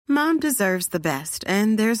Mom deserves the best,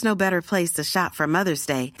 and there's no better place to shop for Mother's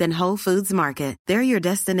Day than Whole Foods Market. They're your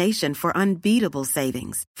destination for unbeatable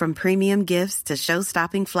savings, from premium gifts to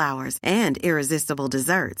show-stopping flowers and irresistible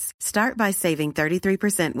desserts. Start by saving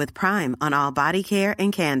 33% with Prime on all body care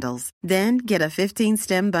and candles. Then get a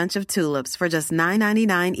 15-stem bunch of tulips for just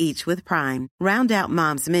 $9.99 each with Prime. Round out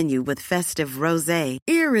Mom's menu with festive rosé,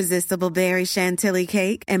 irresistible berry chantilly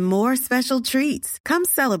cake, and more special treats. Come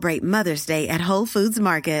celebrate Mother's Day at Whole Foods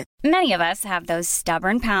Market. Many of us have those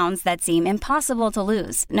stubborn pounds that seem impossible to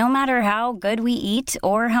lose, no matter how good we eat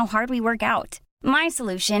or how hard we work out. My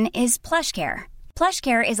solution is PlushCare.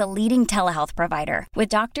 PlushCare is a leading telehealth provider with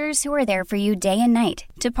doctors who are there for you day and night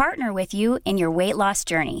to partner with you in your weight loss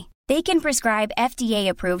journey. They can prescribe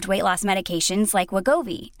FDA-approved weight loss medications like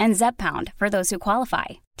Wegovy and Zepbound for those who qualify.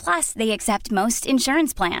 Plus, they accept most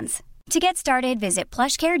insurance plans. To get started, visit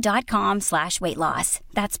plushcare.com/weightloss.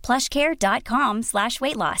 That's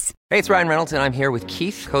plushcare.com/weightloss. Hey, it's Ryan Reynolds, and I'm here with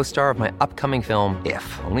Keith, co-star of my upcoming film,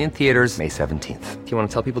 If, only in theaters May 17th. Do you want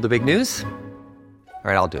to tell people the big news? All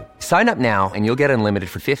right, I'll do it. Sign up now and you'll get unlimited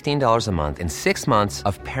for $15 a month and 6 months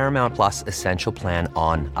of Paramount Plus Essential Plan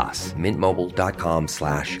on us.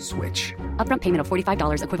 MintMobile.com/switch. Upfront payment of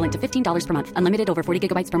 $45 equivalent to $15 per month. Unlimited over 40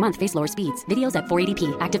 gigabytes per month. Face lower speeds. Videos at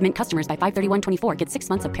 480p. Active Mint customers by 531.24 get 6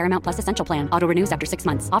 months of Paramount Plus Essential Plan. Auto renews after 6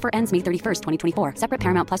 months. Offer ends May 31st, 2024. Separate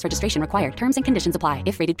Paramount Plus registration required. Terms and conditions apply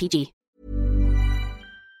if rated PG.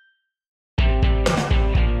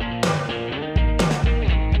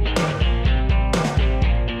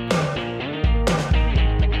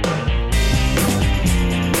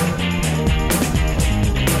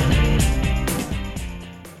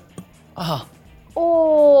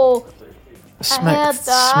 Oh,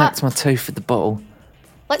 Smacked my tooth with the bottle.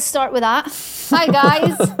 Let's start with that. Hi,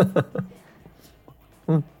 guys.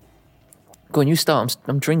 Go on, you start.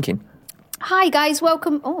 I'm drinking. Hi, guys.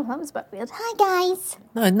 Welcome. Oh, that was a bit weird. Hi, guys.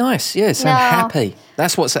 No, nice. Yeah, sound happy.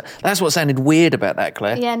 That's what sounded weird about that,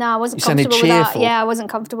 Claire. Yeah, no, I wasn't You sounded comfortable with that. cheerful. Yeah, I wasn't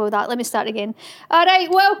comfortable with that. Let me start again. All right,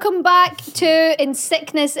 welcome back to In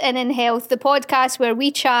Sickness and in Health, the podcast where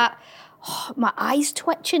we chat. Oh, my eye's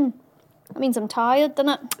twitching. That means I'm tired,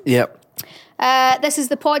 doesn't it? Yep. This is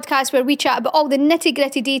the podcast where we chat about all the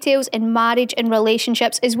nitty-gritty details in marriage and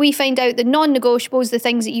relationships as we find out the non-negotiables, the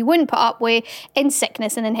things that you wouldn't put up with in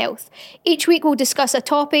sickness and in health. Each week we'll discuss a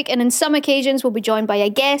topic, and on some occasions we'll be joined by a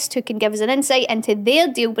guest who can give us an insight into their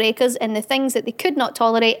deal breakers and the things that they could not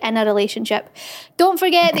tolerate in a relationship. Don't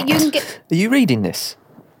forget that you can get... Are you reading this?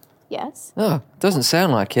 Yes. Oh, doesn't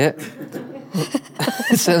sound like it.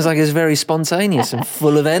 It sounds like it's very spontaneous and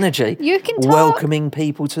full of energy. You can talk. Welcoming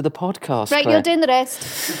people to the podcast. Right, Claire. you're doing the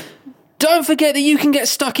rest. Don't forget that you can get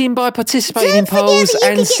stuck in by participating in polls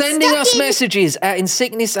and sending us messages at In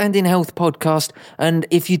Sickness and in Health podcast. And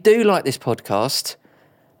if you do like this podcast,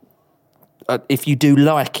 if you do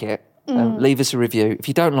like it, leave us a review. If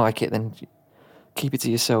you don't like it, then keep it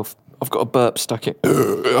to yourself. I've got a burp stuck in.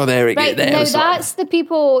 Oh, there it Right, goes. now that's the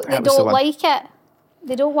people that was the don't one. like it.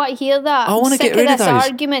 They don't want to hear that. I want to get rid of this those.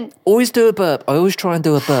 argument. Always do a burp. I always try and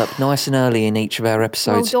do a burp nice and early in each of our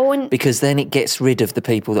episodes. Well, don't. Because then it gets rid of the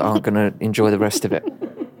people that aren't going to enjoy the rest of it.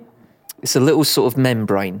 It's a little sort of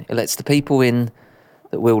membrane. It lets the people in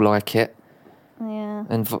that will like it. Yeah.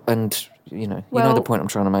 And you know Well, the point I'm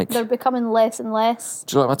trying to make. They're becoming less and less.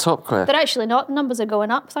 Do you like my top, Claire? They're actually not. The numbers are going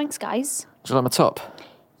up. Thanks, guys. Do you like my top?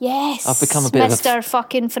 Yes. I've become a bit of a Mr.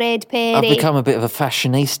 fucking Fred Perry. I've become a bit of a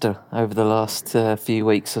fashionista over the last few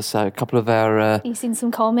weeks or so. A couple of our You've seen some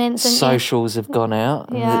comments, haven't you? socials have gone out.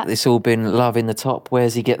 And Yeah. it's all been loving the top.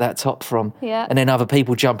 Where's he get that top from? Yeah. And then other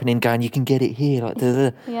people jumping in going, you can get it here. Like, duh,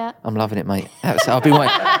 duh. Yeah. I'm loving it, mate. I've been waiting.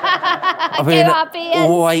 I've happy is.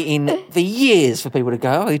 waiting for years for people to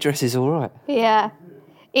go, oh, he dresses all right. Yeah.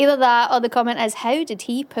 Either that or the comment is, how did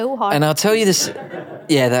he pull her? And I'll tell you this.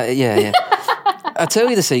 Yeah. I'll tell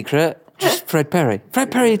you the secret. Just Fred Perry.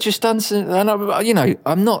 Fred Perry just done some, and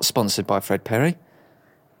I'm not sponsored by Fred Perry.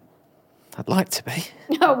 I'd like to be.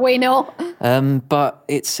 We know. But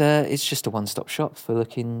it's just a one-stop shop for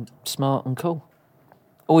looking smart and cool.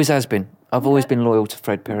 Always has been. I've always been loyal to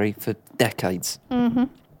Fred Perry for decades. Mm-hmm.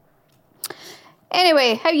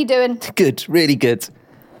 Anyway, how you doing? Good, really good.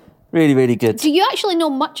 Really, really good. Do you actually know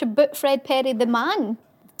much about Fred Perry, the man?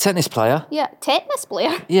 Tennis player? Yeah, tetanus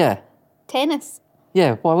player. Yeah. Tennis.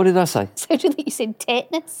 Yeah, why? What did I say? Sounded like you said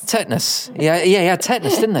tetanus. Tetanus. Yeah, he had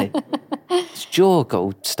tetanus, didn't he? His jaw got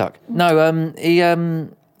all stuck. No, he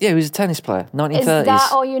was a tennis player, 1930s. Is that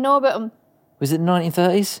all you know about him? Was it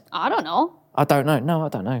 1930s? I don't know. I don't know. No, I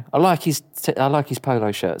don't know. I like his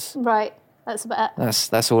polo shirts. Right, that's about it.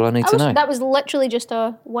 That's all I need to know. That was literally just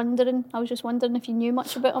wondering. I was just wondering if you knew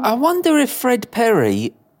much about him. I wonder if Fred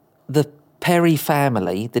Perry the Perry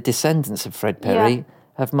family, the descendants of Fred Perry,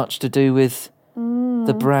 have much to do with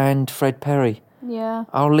the brand Fred Perry. Yeah.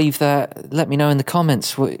 I'll leave that. Let me know in the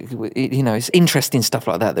comments. You know, it's interesting stuff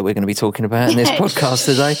like that we're going to be talking about in this podcast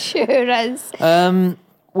today. Sure is.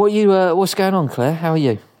 What's going on, Claire? How are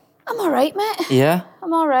you? I'm all right, mate. Yeah?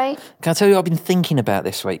 I'm all right. Can I tell you what I've been thinking about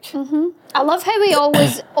this week? Mm-hmm. I love how he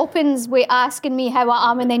always opens with asking me how I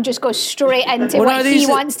am and then just goes straight into what he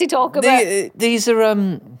wants to talk about. These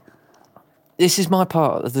are... This is my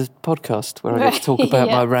part of the podcast where I get to talk about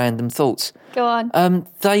my random thoughts. Go on.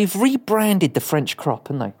 They've rebranded the French crop,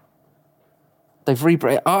 haven't they? They've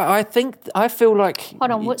rebranded... I feel like...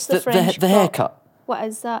 Hold on, what's the French crop? The haircut. What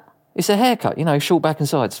is that? It's a haircut, you know, short back and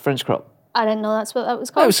sides, French crop. I didn't know that's what that was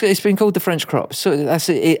called. No, it's been called the French crop. So that's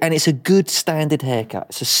it, and it's a good standard haircut.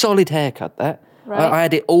 It's a solid haircut, that. Right. I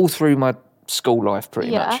had it all through my school life,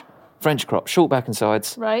 pretty much. French crop, short back and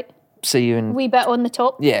sides. Right. See you in... Wee bit on the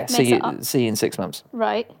top. Yeah, see you in 6 months.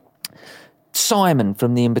 Right. Simon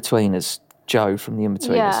from The In-Betweeners. Joe from The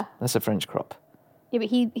In-Betweeners. Yeah. That's a French crop. Yeah, but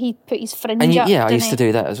he put his fringe And up, I didn't used he? to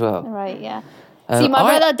do that as well. Right, yeah. See,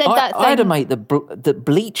 my brother did that thing. I had a mate that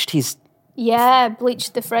bleached his... Yeah,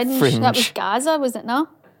 bleached the fringe. That was Gaza, was it not?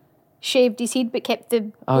 Shaved his head but kept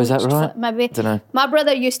the... Oh, is that right? Maybe. Dunno. My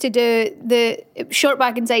brother used to do the short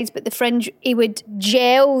back and sides, but the fringe, he would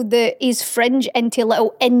gel his fringe into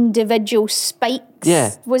little individual spikes.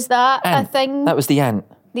 Yeah. Was that a thing? That was the ant.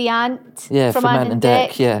 The ant. Yeah, from Ant and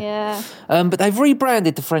Dec. Yeah. Yeah. But they've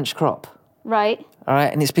rebranded the French crop. Right. All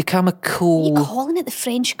right, and it's become a cool... Are you calling it the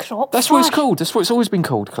French crop? That's what it's called. That's what it's always been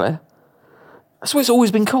called, Claire. That's what it's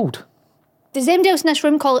always been called. Does anybody else in this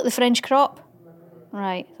room call it the French crop?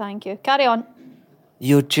 Right, thank you. Carry on.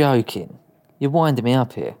 You're joking. You're winding me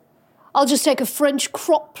up here. I'll just take a French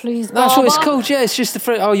crop, please, That's what it's Baba. called, yeah. It's just the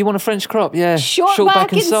French... Oh, you want a French crop? Yeah. Short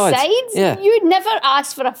back and sides? Yeah. You never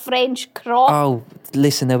asked for a French crop. Oh,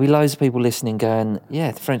 listen, there'll be loads of people listening going,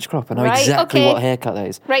 yeah, the French crop. I know exactly what haircut that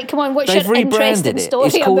is. Right, come on, what's They've your interesting rebranded story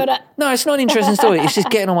It's called, about it? No, it's not an interesting story. It's just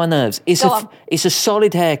getting on my nerves. It's a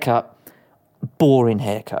solid haircut, boring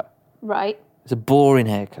haircut. Right. It's a boring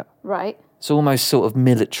haircut. Right. It's almost sort of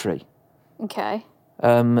military. Okay.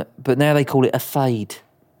 But now they call it a fade.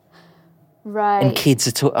 Right. And kids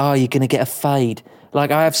are you're going to get a fade. Like,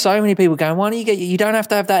 I have so many people going, why don't you don't have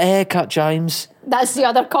to have that haircut, James. That's the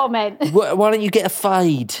other comment. Why don't you get a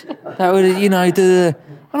fade? That would, you know, and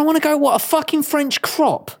I want to go, what, a fucking French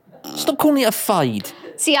crop? Stop calling it a fade.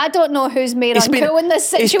 See, I don't know who's more uncool in this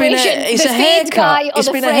situation. It's the a fade haircut. guy or It's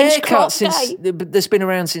the been French a crop haircut guy. that's been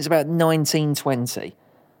around since about 1920.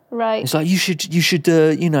 Right. It's like, you should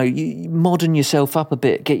you modern yourself up a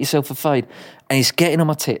bit, get yourself a fade. And it's getting on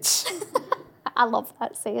my tits. I love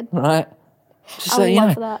that saying. Right? Just I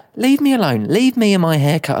love that. Leave me alone. Leave me and my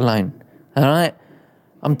haircut alone. All right?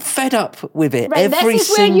 I'm fed up with it every single day. This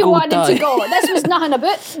is where you wanted to go. This was nothing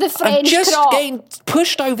about the French I'm just crop. getting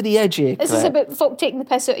pushed over the edge here, This is about folk taking the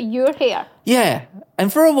piss out of your hair. Yeah.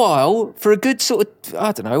 And for a while, for a good sort of,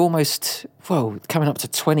 I don't know, almost, coming up to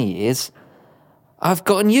 20 years, I've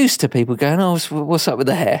gotten used to people going, oh, what's up with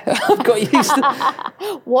the hair? I've got used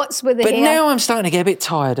to... What's with the hair? But now I'm starting to get a bit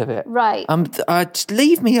tired of it. Right. Just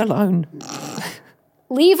leave me alone.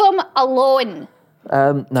 Leave them alone.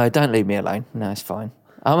 No, don't leave me alone. No, it's fine.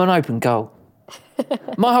 I'm an open goal.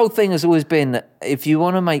 My whole thing has always been that if you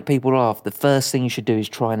want to make people laugh, the first thing you should do is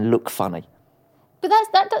try and look funny. But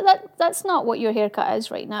that's not what your haircut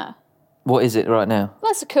is right now. What is it right now?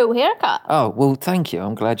 That's a cool haircut. Oh, well, thank you.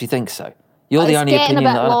 I'm glad you think so. You're the It's only getting a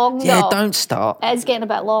opinion bit that long, Yeah, though. don't start. It is getting a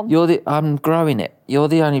bit long. I'm growing it. You're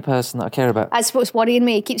the only person that I care about. That's what's worrying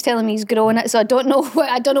me. He keeps telling me he's growing it, so I don't know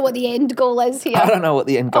what the end goal is here. I don't know what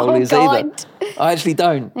the end goal is God. either. I actually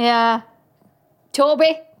don't. Yeah.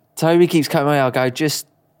 Toby keeps cutting my hair. I go, just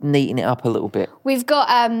neaten it up a little bit. We've got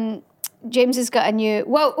James has got a new...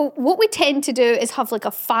 Well, what we tend to do is have like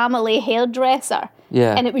a family hairdresser.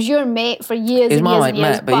 Yeah. And it was your mate for years and my years mate and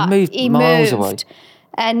years. Matt, but he moved miles away.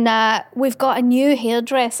 And we've got a new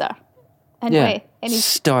hairdresser. Anyway. Yeah. And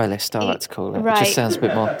Stylist, I like to call it. Right. It just sounds a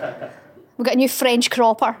bit more... we've got a new French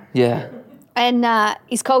cropper. Yeah. And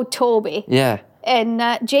he's called Toby. Yeah. And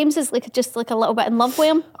James is just a little bit in love with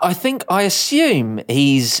him. I assume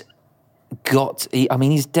he's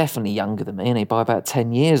he's definitely younger than me, isn't he? By about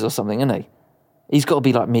 10 years or something, isn't he? He's got to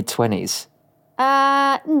be like mid-20s.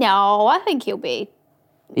 No, I think he'll be...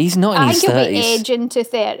 He's not in his 30s. I think he'll be aging to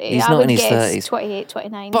 30. He's I not would in his guess 30s. 28,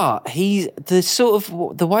 29. But he's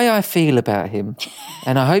the way I feel about him,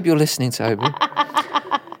 and I hope you're listening, Toby,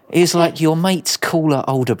 is like your mate's cooler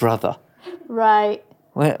older brother. Right.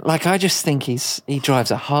 Well, like, I just think he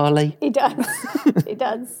drives a Harley. He does. He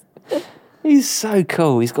does. He's so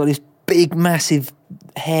cool. He's got his big, massive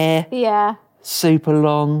hair. Yeah. Super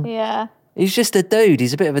long. Yeah. He's just a dude.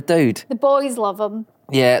 He's a bit of a dude. The boys love him.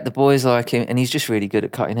 Yeah, the boys like him, and he's just really good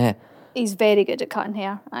at cutting hair. He's very good at cutting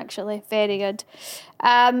hair, actually. Very good.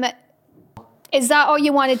 Is that all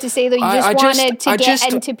you wanted to say, though? You wanted to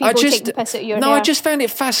get into people taking the piss out of your hair? No, I just found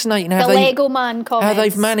it fascinating how Lego Man comments. how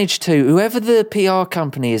they've managed to, whoever the PR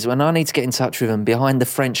company is, when I need to get in touch with them, behind the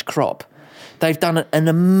French crop, they've done an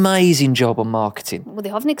amazing job on marketing. Well, they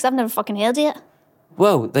haven't, because I've never fucking heard it.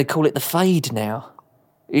 Well, they call it the fade now.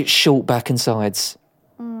 It's short back and sides.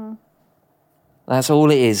 That's all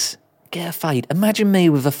it is. Get a fade. Imagine me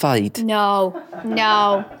with a fade. No.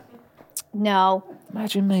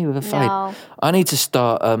 Imagine me with a fade. No. I need to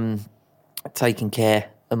start taking care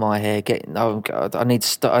of my hair. I need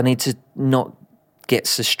to not get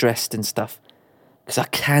so stressed and stuff, because I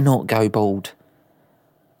cannot go bald.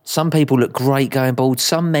 Some people look great going bald.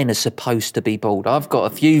 Some men are supposed to be bald. I've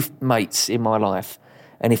got a few mates in my life,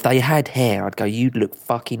 and if they had hair, I'd go, you'd look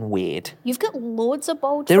fucking weird. You've got loads of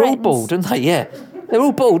bald They're friends. all bald, aren't they? Yeah. They're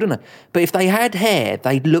all bald, aren't they? But if they had hair,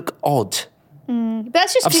 they'd look odd. But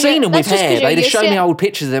that's just I've seen them with hair. They'd have shown me old. old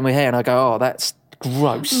pictures of them with hair, and I go, oh, that's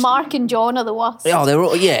gross. Mark and John are the worst. Oh,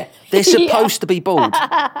 they're supposed to be bald.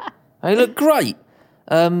 They look great.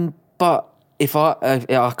 But if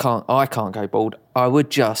I can't go bald. I would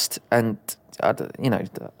just, and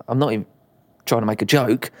I'm not even trying to make a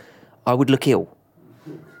joke. I would look ill.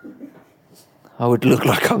 I would look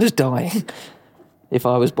like I was dying if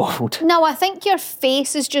I was bald. No, I think your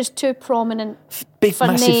face is just too prominent. Big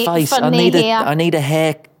massive face. I need a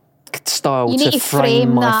hair style You to need to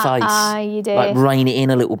frame my that. face. Aye, you do. Like rein it in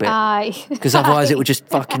a little bit. Aye. Because otherwise it would just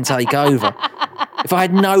fucking take over. If I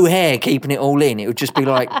had no hair keeping it all in, it would just be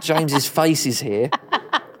like, James's face is here.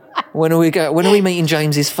 When are we meeting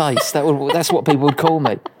James's face? That's what people would call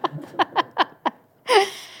me.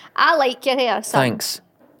 I like your hair, son. Thanks.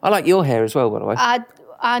 I like your hair as well, by the way.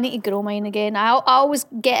 I need to grow mine again. I always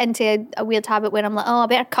get into a weird habit where I'm like, oh, I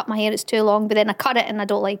better cut my hair, it's too long. But then I cut it and I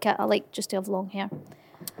don't like it. I like just to have long hair.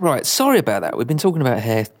 Right, sorry about that. We've been talking about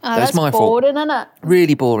hair. That's my fault. boring, isn't it?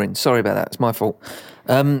 Really boring. Sorry about that. It's my fault.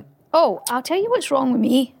 Oh, I'll tell you what's wrong with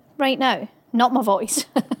me right now. Not my voice.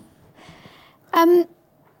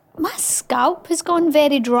 My scalp has gone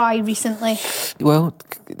very dry recently. Well,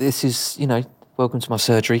 this is, welcome to my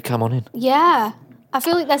surgery. Come on in. Yeah. I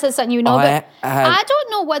feel like this is something you know, but I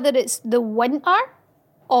don't know whether it's the winter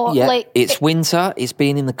or it's winter. It's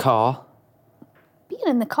being in the car. Being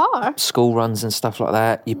in the car? School runs and stuff like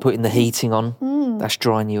that. You're putting the heating on. That's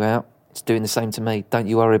drying you out. It's doing the same to me. Don't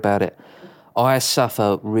you worry about it. I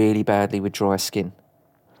suffer really badly with dry skin.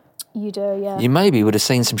 You do, yeah. You maybe would have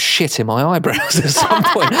seen some shit in my eyebrows at some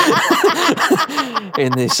point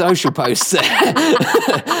in the social posts there.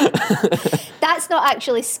 That's not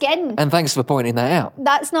actually skin. And thanks for pointing that out.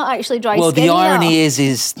 That's not actually dry skin. Well, the irony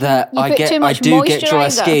is that I do get dry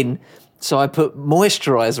skin, so I put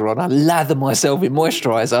moisturiser on. I lather myself in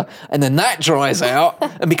moisturiser, and then that dries out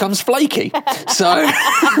and becomes flaky. So,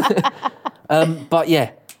 but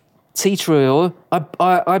yeah, tea tree oil. I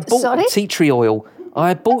bought tea tree oil.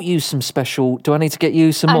 I bought you some special. Do I need to get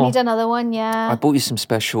you some more? I need another one, yeah. I bought you some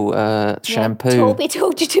special shampoo. Toby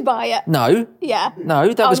told you to buy it. No. Yeah.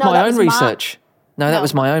 No, that was my own research. No, that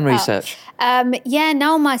was my own research. Yeah,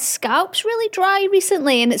 now my scalp's really dry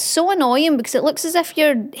recently, and it's so annoying because it looks as if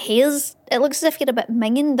it looks as if you're a bit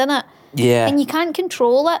minging, doesn't it? Yeah. And you can't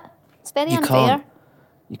control it. It's very unfair.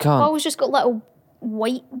 You can't. I've always just got little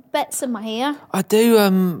white bits in my hair. I do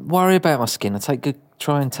worry about my skin. I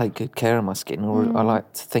try and take good care of my skin, or I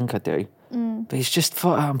like to think I do. But it's just,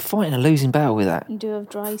 I'm fighting a losing battle with that. You do have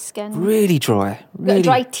dry skin. Really dry. Really.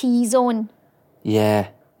 Got a dry T-zone. Yeah.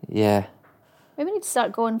 Maybe we need to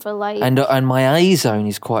start going for like... And my A-zone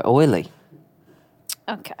is quite oily.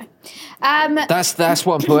 Okay. That's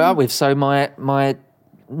what I'm put up with. So my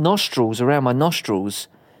nostrils, around my nostrils,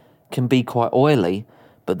 can be quite oily,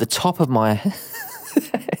 but the top of my head...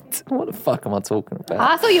 What the fuck am I talking about?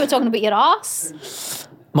 I thought you were talking about your ass.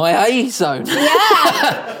 My A-zone.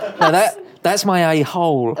 Yeah. No, that's my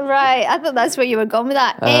A-hole. Right, I thought that's where you were going with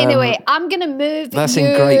that. Anyway, I'm going to move that's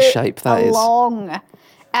in great shape, that along.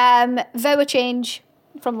 Vow of change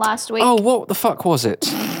from last week. Oh, what the fuck was it?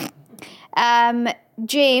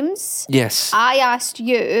 James. Yes. I asked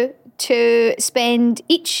you to spend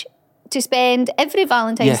every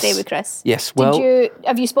Valentine's Day with Chris. Yes. Well,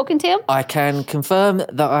 have you spoken to him? I can confirm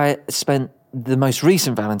that I spent the most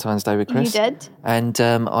recent Valentine's Day with Chris. You did. And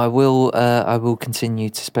I will continue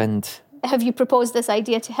to spend. Have you proposed this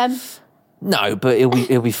idea to him? No, but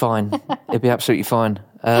it'll be fine. It'll be absolutely fine.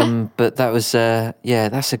 But that was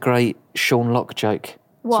that's a great Sean Locke joke.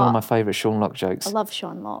 What? It's one of my favourite Sean Locke jokes. I love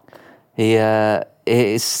Sean Locke.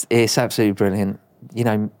 It's absolutely brilliant. You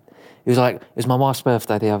know, it was like, it was my wife's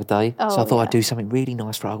birthday the other day, so I thought I'd do something really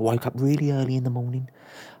nice for her. I woke up really early in the morning.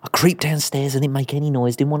 I creeped downstairs, I didn't make any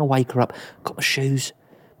noise, didn't want to wake her up. Got my shoes,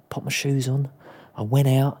 popped my shoes on. I went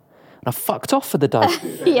out and I fucked off for the day.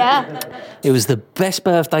 Yeah. It was the best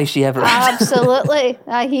birthday she ever had. Absolutely.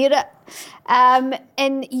 I hear it.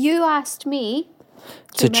 And you asked me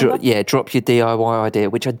to drop your DIY idea,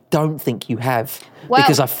 which I don't think you have, well,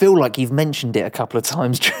 because I feel like you've mentioned it a couple of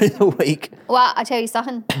times during the week. Well, I tell you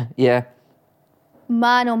something. Yeah.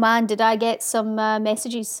 Man, oh man, did I get some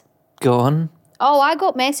messages. Go on. Oh, I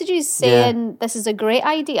got messages saying this is a great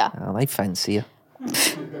idea. Oh, they fancy you.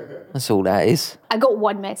 That's all that is. I got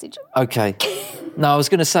one message. Okay. No, I was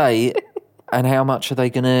going to say, and how much are they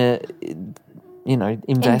going to,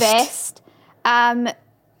 invest?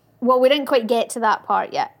 Well, we didn't quite get to that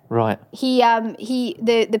part yet. Right.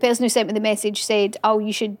 The person who sent me the message said, "Oh,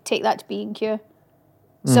 you should take that to B&Q."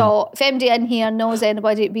 So if anybody in here knows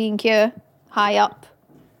anybody at B&Q, high up,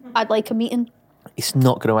 I'd like a meeting. It's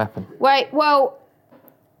not going to happen. Right. Well,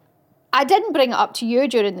 I didn't bring it up to you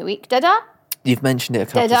during the week, did I? You've mentioned it a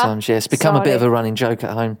couple of times. Yes, it's become a bit of a running joke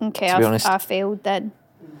at home. Okay, to be honest, I failed then.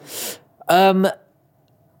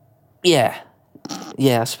 Yeah,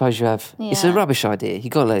 I suppose you have. Yeah. It's a rubbish idea. You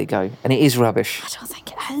got to let it go, and it is rubbish. I don't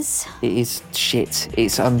think it is. It is shit.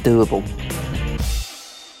 It's undoable.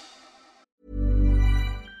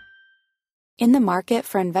 In the market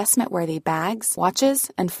for investment-worthy bags,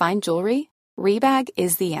 watches, and fine jewelry, Rebag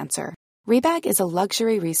is the answer. Rebag is a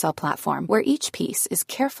luxury resale platform where each piece is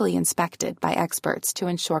carefully inspected by experts to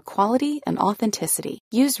ensure quality and authenticity.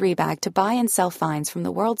 Use Rebag to buy and sell finds from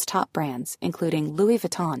the world's top brands, including Louis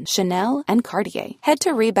Vuitton, Chanel, and Cartier. Head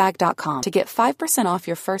to Rebag.com to get 5% off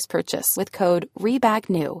your first purchase with code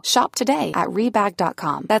REBAGNEW. Shop today at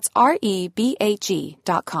Rebag.com. That's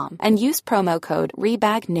REBAG.com. And use promo code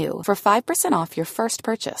REBAGNEW for 5% off your first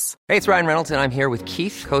purchase. Hey, it's Ryan Reynolds, and I'm here with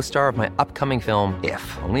Keith, co-star of my upcoming film,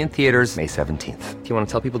 If, only in theaters May 17th. Do you want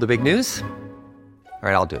to tell people the big news? All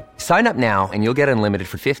right, I'll do it. Sign up now and you'll get unlimited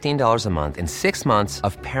for $15 a month and 6 months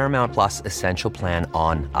of Paramount Plus Essential Plan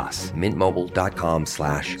on us.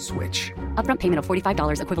 MintMobile.com/switch. Upfront payment of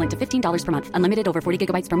 $45 equivalent to $15 per month. Unlimited over 40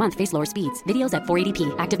 gigabytes per month. Face lower speeds. Videos at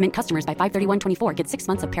 480p. Active Mint customers by 531.24 get 6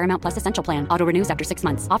 months of Paramount Plus Essential Plan. Auto renews after 6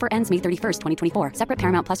 months. Offer ends May 31st, 2024. Separate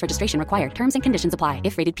Paramount Plus registration required. Terms and conditions apply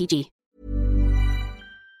if rated PG.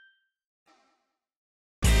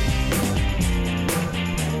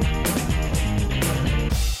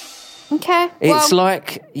 Okay. It's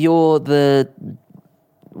like you're the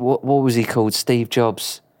what was he called? Steve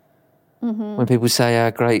Jobs. Mm-hmm. When people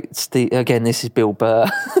say, great Steve," again, this is Bill Burr.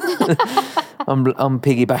 I'm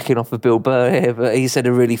piggybacking off of Bill Burr here, but he said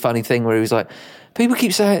a really funny thing where he was like, people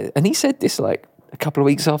keep saying, and he said this like a couple of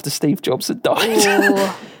weeks after Steve Jobs had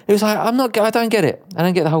died. It was like, I don't get it. I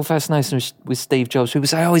don't get the whole fascination with Steve Jobs. People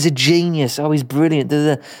say, oh, he's a genius. Oh, he's brilliant.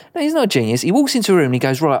 No, he's not a genius. He walks into a room and he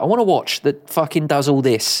goes, right, I want a watch that fucking does all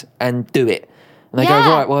this and do it. And they go,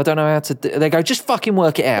 right, well, I don't know how to do it. They go, just fucking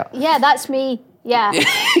work it out. Yeah, that's me. Yeah.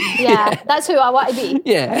 Yeah, that's who I want to be.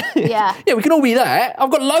 Yeah. Yeah. Yeah, we can all be that.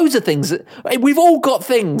 I've got loads of things. We've all got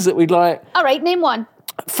things that we'd like. All right, name one.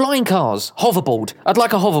 Flying cars, hoverboard. I'd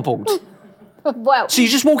like a hoverboard. Well, so you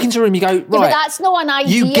just walk into a room, you go, right. Yeah, but that's not an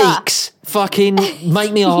idea. You geeks, fucking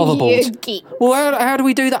make me a hoverboard. You geek. Well, how do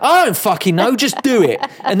we do that? I don't fucking know, just do it.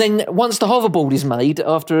 And then once the hoverboard is made,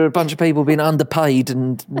 after a bunch of people being underpaid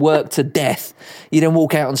and worked to death, you then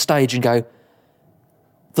walk out on stage and go,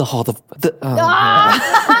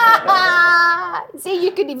 See,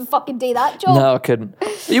 you couldn't even fucking do that job. No, I couldn't.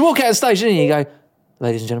 You walk out on stage and you go,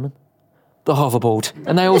 ladies and gentlemen, the hoverboard.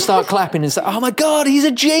 And they all start clapping and say, oh my God, he's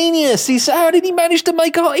a genius. How did he manage to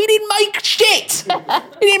make He didn't make shit.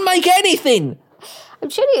 He didn't make anything. I'm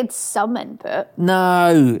sure he had some input.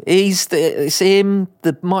 No, it's him,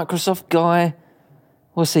 the Microsoft guy.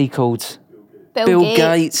 What's he called? Bill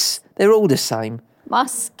Gates. They're all the same.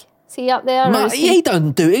 Musk. Is he up there? He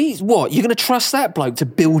doesn't do it. What? You're going to trust that bloke to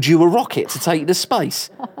build you a rocket to take you to space?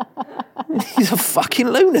 He's a fucking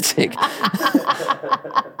lunatic.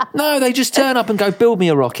 No, they just turn up and go, build me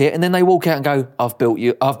a rocket, and then they walk out and go, I've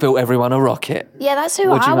built everyone a rocket. Yeah, that's who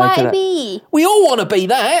I want to be. We all want to be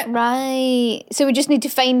that. Right. So we just need to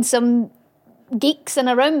find some geeks in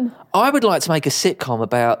a room. I would like to make a sitcom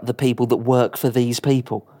about the people that work for these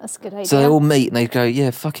people. That's a good idea. So they all meet and they go,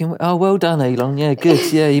 yeah, fucking, oh, well done, Elon. Yeah,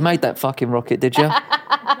 good. Yeah, you made that fucking rocket, did you?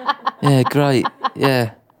 Yeah, great.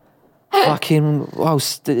 Yeah. Fucking,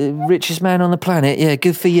 richest man on the planet. Yeah,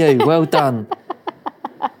 good for you. Well done.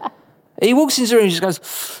 He walks into the room and just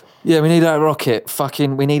goes, Yeah, we need that rocket.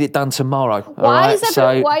 Fucking, we need it done tomorrow. Why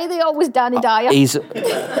are they always Danny Dyer?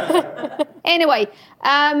 Anyway,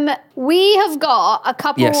 we have got a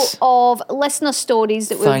couple of listener stories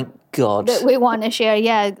that we want to share.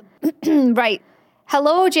 Yeah, right.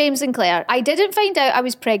 Hello, James and Claire. I didn't find out I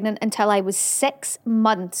was pregnant until I was 6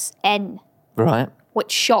 months in. Right.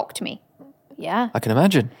 Which shocked me. Yeah. I can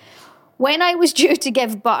imagine. When I was due to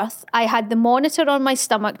give birth, I had the monitor on my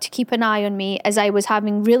stomach to keep an eye on me as I was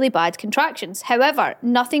having really bad contractions. However,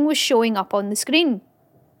 nothing was showing up on the screen.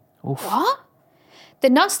 Oof. What? The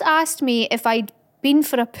nurse asked me if I'd been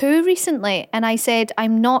for a poo recently, and I said,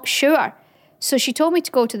 I'm not sure. So she told me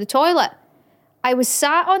to go to the toilet. I was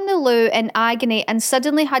sat on the loo in agony and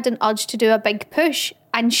suddenly had an urge to do a big push,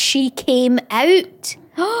 and she came out.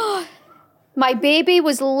 My baby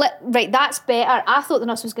was right, that's better. I thought the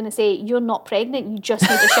nurse was going to say, you're not pregnant, you just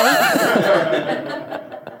need a shower.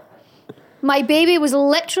 My baby was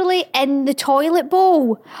literally in the toilet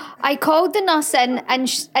bowl. I called the nurse in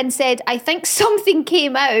and said, I think something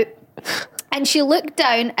came out. And she looked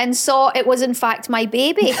down and saw it was in fact my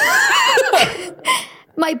baby.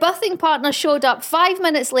 My birthing partner showed up 5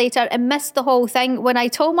 minutes later and missed the whole thing. When I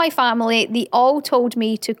told my family, they all told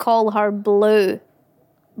me to call her Blue.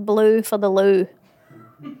 Blue for the loo.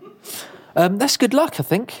 That's good luck, I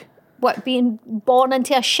think. What, being born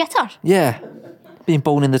into a shitter? Yeah. Being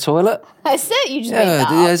born in the toilet. That's it, you just made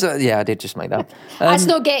that up. Yeah, I did just make that up. That's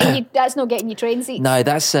not getting you train seats. No,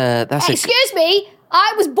 that's excuse me,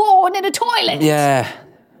 I was born in a toilet. Yeah,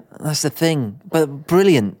 that's the thing. But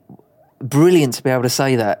brilliant to be able to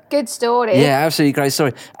say that. Good story. Yeah, absolutely great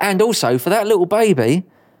story. And also, for that little baby,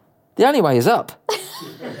 the only way is up.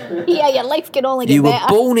 Yeah, your life can only get better. You were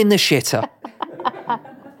born in the shitter.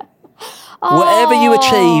 Whatever you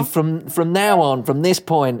achieve from now on, from this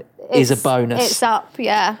point, is a bonus. It's up,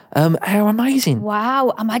 yeah. How amazing.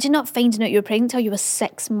 Wow. Imagine not finding out you were pregnant until you were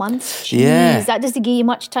 6 months. Jeez, yeah. That doesn't give you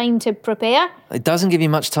much time to prepare. It doesn't give you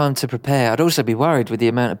much time to prepare. I'd also be worried with the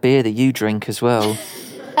amount of beer that you drink as well.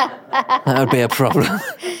 That would be a problem.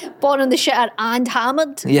 Born in the shitter and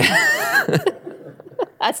hammered. Yeah.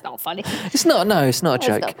 That's not funny. It's not a joke. That's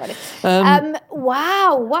not funny.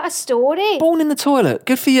 Wow, what a story. Born in the toilet.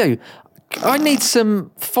 Good for you. I need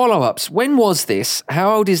some follow-ups. When was this?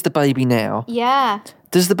 How old is the baby now? Yeah.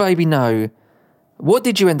 Does the baby know? What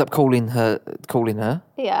did you end up calling her?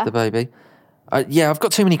 Yeah. The baby? I've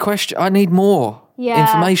got too many questions. I need more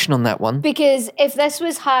information on that one. Because if this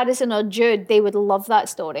was Harrison or Jude, they would love that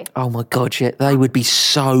story. Oh my God, yeah. They would be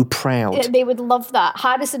so proud. They would love that.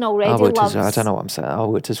 Harrison already loves... I don't know what I'm saying. I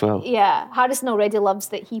would as well. Yeah. Harrison already loves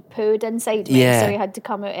that he pooed inside me, so he had to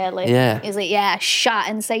come out early. Yeah. He's like, yeah, shat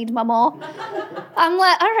inside my maw. I'm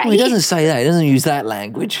like, all right. Well, he doesn't say that. He doesn't use that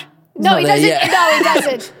language. No, he doesn't. No, he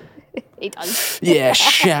doesn't. He does. Yeah,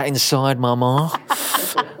 shat inside my maw.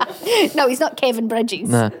 No, he's not Kevin Bridges.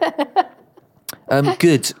 No.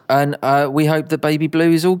 Good. And we hope that baby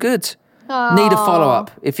Blue is all good. Aww. Need a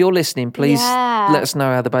follow-up. If you're listening, please let us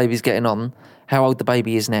know how the baby's getting on, how old the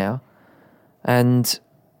baby is now. And,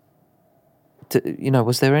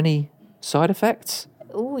 was there any side effects?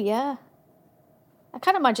 Oh, yeah. I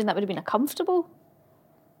can't imagine that would have been a comfortable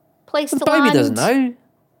place to land. The baby doesn't know.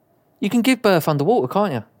 You can give birth underwater,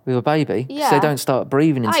 can't you, with a baby? Yeah. So they don't start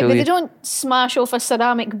breathing until but they don't smash off a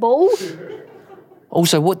ceramic bowl.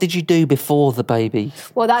 Also, what did you do before the baby?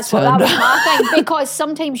 Well, that was my thing, because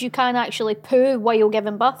sometimes you can actually poo while you're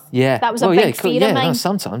giving birth. Yeah. That was a big fear of mine. No,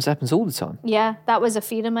 sometimes. It happens all the time. Yeah, that was a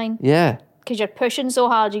fear of mine. Yeah. Because you're pushing so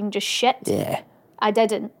hard, you can just shit. Yeah. I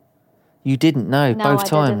didn't. You didn't? No, both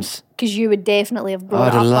times? Because you would definitely have brought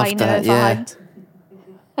it up by now if I had.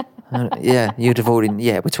 You'd have already.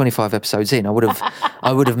 Yeah, we're 25 episodes in. I would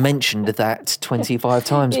have mentioned that 25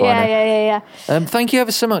 times by now. Yeah. Thank you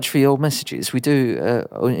ever so much for your messages. We do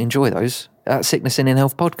enjoy those at Sickness and in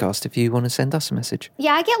Health Podcast. If you want to send us a message,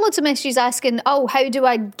 I get loads of messages asking, "Oh, how do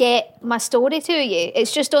I get my story to you?"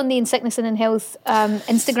 It's just on the In Sickness and in Health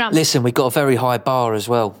Instagram. Listen, we've got a very high bar as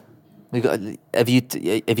well. Have you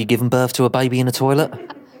given birth to a baby in a toilet?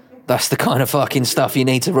 That's the kind of fucking stuff you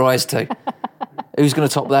need to rise to. Who's going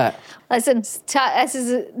to top that? Listen, this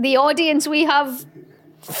is the audience we have.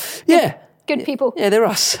 Yeah. Good people. Yeah, they're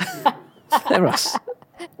us. They're us.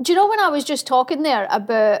 Do you know when I was just talking there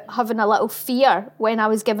about having a little fear when I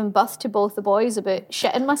was giving birth to both the boys about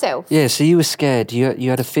shitting myself? Yeah, so you were scared. You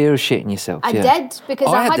had a fear of shitting yourself. I did,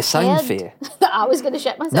 because I had the same fear. That I was going to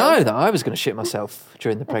shit myself. No, that I was going to shit myself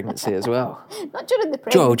during the pregnancy as well. Not during the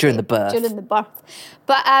pregnancy. During the birth. During the birth.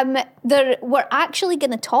 But we're actually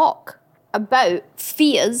going to talk about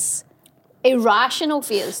fears irrational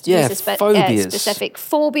fears, to be phobias. specific.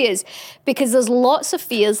 Phobias. Because there's lots of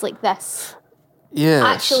fears like this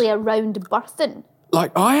actually around birthing.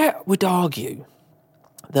 Like, I would argue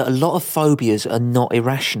that a lot of phobias are not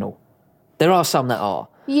irrational. There are some that are.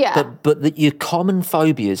 Yeah. But your common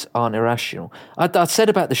phobias aren't irrational. I said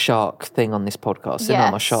about the shark thing on this podcast, didn't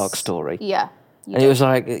I? My shark story. Yeah. And it was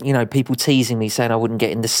like, people teasing me saying I wouldn't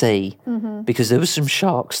get in the sea because there was some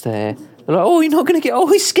sharks there. They're like, oh, you're not going to get,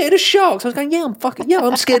 he's scared of sharks. I was going,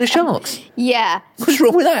 I'm scared of sharks. Yeah. What's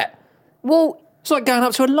wrong with that? Well, it's like going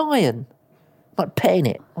up to a lion, like petting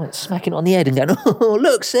it, like smacking it on the head and going, oh,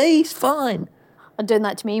 look, see, he's fine. I'm doing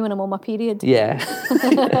that to me when I'm on my period. Yeah.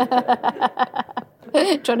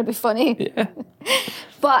 Trying to be funny. Yeah.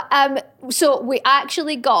 But, so we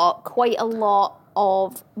actually got quite a lot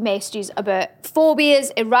of messages about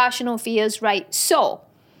phobias, irrational fears, right? So,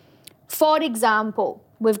 for example,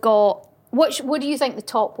 we've got, what do you think the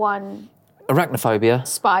top one? Arachnophobia.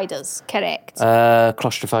 Spiders, correct.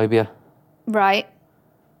 Claustrophobia. Right.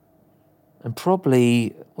 And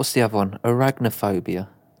probably, what's the other one? Arachnophobia.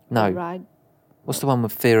 No. Right. What's the one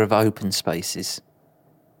with fear of open spaces?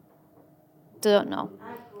 Don't know.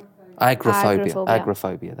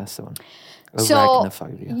 Agoraphobia, that's the one.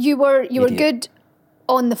 Arachnophobia. So you were good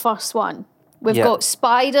on the first one. We've got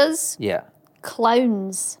spiders. Yeah.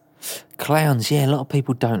 Clowns. Clowns, yeah. A lot of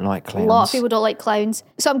people don't like clowns. A lot of people don't like clowns.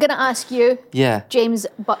 So I'm going to ask you, James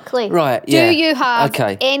Buckley. Right, Do you have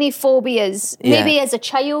any phobias, maybe as a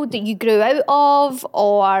child that you grew out of,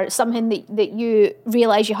 or something that you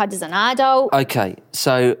realise you had as an adult? Okay,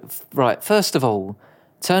 so, first of all,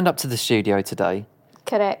 turned up to the studio today.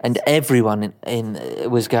 Correct. And everyone in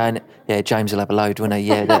was going, yeah, James will have a load, won't he?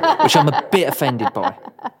 Yeah, which I'm a bit offended by.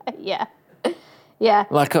 Yeah. Yeah.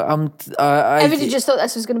 Like, everybody just thought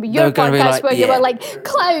this was going to be your podcast where you were like,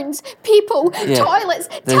 clowns, people, toilets,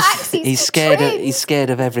 taxis, He's scared. trains. He's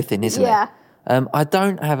scared of everything, isn't he? Yeah. I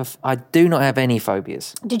do not have any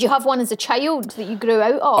phobias. Did you have one as a child that you grew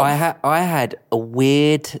out of? I had a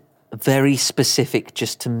weird, very specific,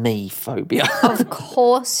 just to me phobia. Of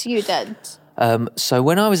course you did. So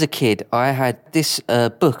when I was a kid, I had this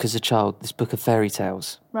book as a child, this book of fairy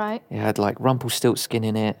tales. Right. It had like Rumpelstiltskin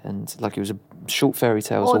in it, and like it was a short fairy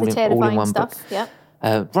tales all in one stuff. book.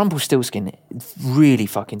 Yeah. Rumpelstiltskin, really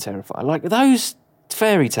fucking terrifying. Like those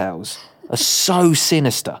fairy tales are so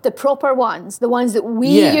sinister. The proper ones, the ones that we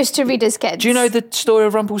used to read as kids. Do you know the story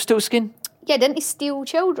of Rumpelstiltskin? Yeah, didn't he steal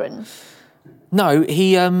children? No,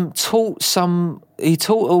 he taught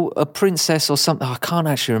a princess or something. I can't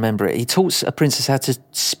actually remember it. He taught a princess how to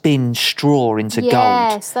spin straw into gold.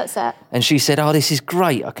 Yes, that's it. And she said, "Oh, this is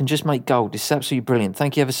great. I can just make gold. This is absolutely brilliant.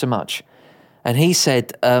 Thank you ever so much." And he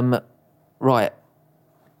said, "Right,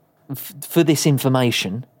 for this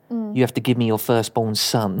information, you have to give me your firstborn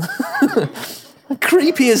son."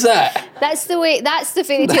 Creepy as that. That's the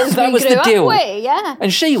fairy tales that we was grew the deal. up with, yeah.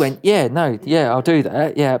 And she went, I'll do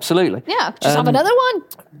that. Yeah, absolutely. Yeah, just have another one.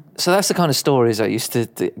 So that's the kind of stories that used to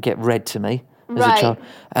get read to me as a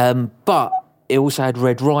child. But it also had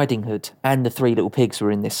Red Riding Hood, and the Three Little Pigs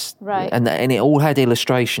were in this. Right. And it all had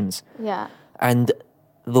illustrations. Yeah. And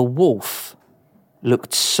the wolf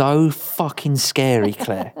looked so fucking scary,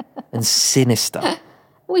 Claire, and sinister.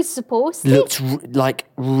 We supposed to. Looked like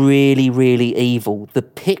really, really evil. The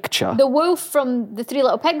picture. The wolf from the Three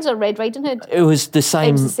Little Pigs or Red Riding Hood? It was the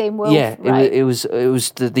same. It was the same wolf. Yeah, right. it was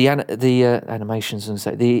the animations and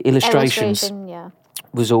the illustrations.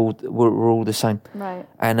 Were all the same. Right.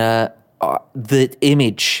 And the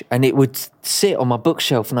image, and it would sit on my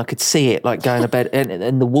bookshelf, and I could see it like going to bed,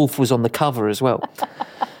 and the wolf was on the cover as well.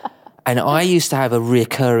 And I used to have a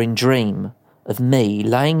recurring dream of me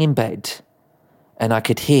laying in bed. And I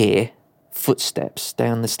could hear footsteps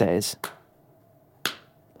down the stairs,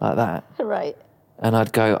 like that. Right. And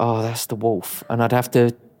I'd go, "Oh, that's the wolf," and I'd have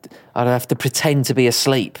to pretend to be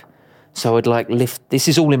asleep. So I'd like lift. This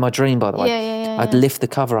is all in my dream, by the way. Yeah. I'd lift the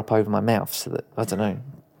cover up over my mouth so that I don't know.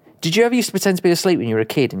 Did you ever used to pretend to be asleep when you were a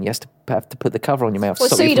kid, and you have to put the cover on your mouth? Well,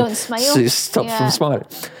 so you don't smile. So it stops from smiling.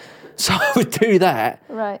 So I would do that,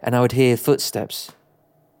 right? And I would hear footsteps.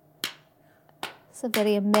 It's a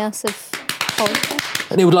very immersive.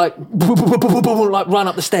 And it would like run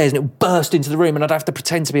up the stairs, and it would burst into the room, and I'd have to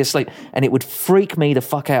pretend to be asleep, and it would freak me the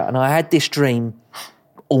fuck out. And I had this dream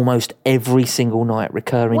almost every single night,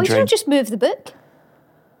 recurring Why dream. didn't you just move the book?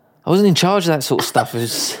 I wasn't in charge of that sort of stuff. It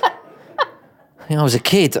was, I was a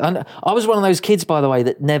kid. And I was one of those kids, by the way,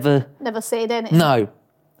 that never said anything. No,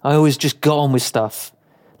 I always just got on with stuff.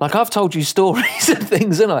 Like, I've told you stories and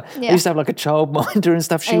things, haven't I? Yeah. I used to have like a childminder and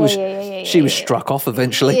stuff. She was struck off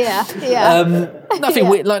eventually. Yeah. Nothing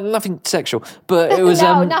weird, like nothing sexual, but it was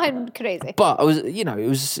no, nothing crazy. But I was,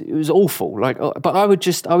 it was awful. Like, but I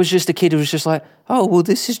was just a kid who was just like, oh well,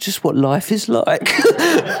 this is just what life is like.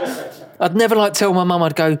 I'd never like tell my mum.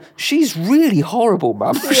 I'd go, she's really horrible,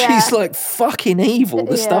 mum. Yeah. She's like fucking evil.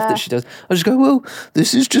 The stuff that she does. I just go, well,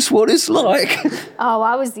 this is just what it's like. Oh,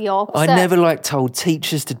 I was the opposite. I never like told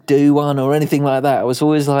teachers to do one or anything like that. I was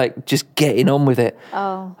always like just getting on with it.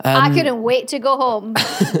 Oh, I couldn't wait to go home.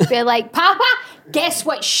 Be like, Papa, guess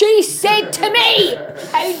what she said to me?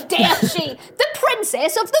 How dare she? The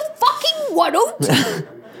princess of the fucking world.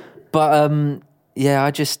 But yeah,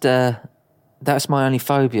 I just that's my only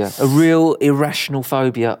phobia. A real irrational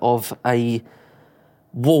phobia of a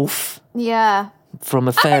wolf. Yeah. From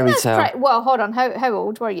a fairy tale. Well, hold on. How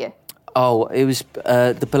old were you? Oh, it was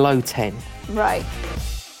the below 10. Right.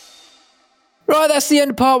 Right, that's the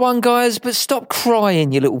end of part 1, guys. But stop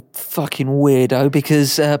crying, you little fucking weirdo,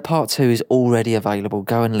 because part 2 is already available.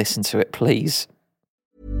 Go and listen to it, please.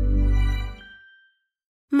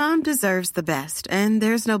 Mom deserves the best, and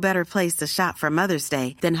there's no better place to shop for Mother's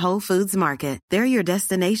Day than Whole Foods Market. They're your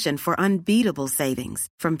destination for unbeatable savings,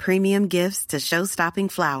 from premium gifts to show-stopping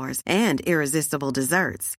flowers and irresistible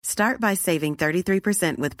desserts. Start by saving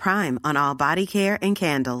 33% with Prime on all body care and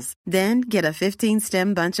candles. Then get a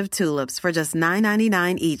 15-stem bunch of tulips for just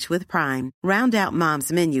 $9.99 each with Prime. Round out Mom's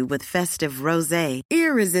menu with festive rosé,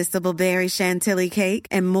 irresistible berry chantilly cake,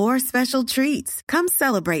 and more special treats. Come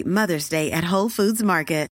celebrate Mother's Day at Whole Foods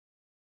Market.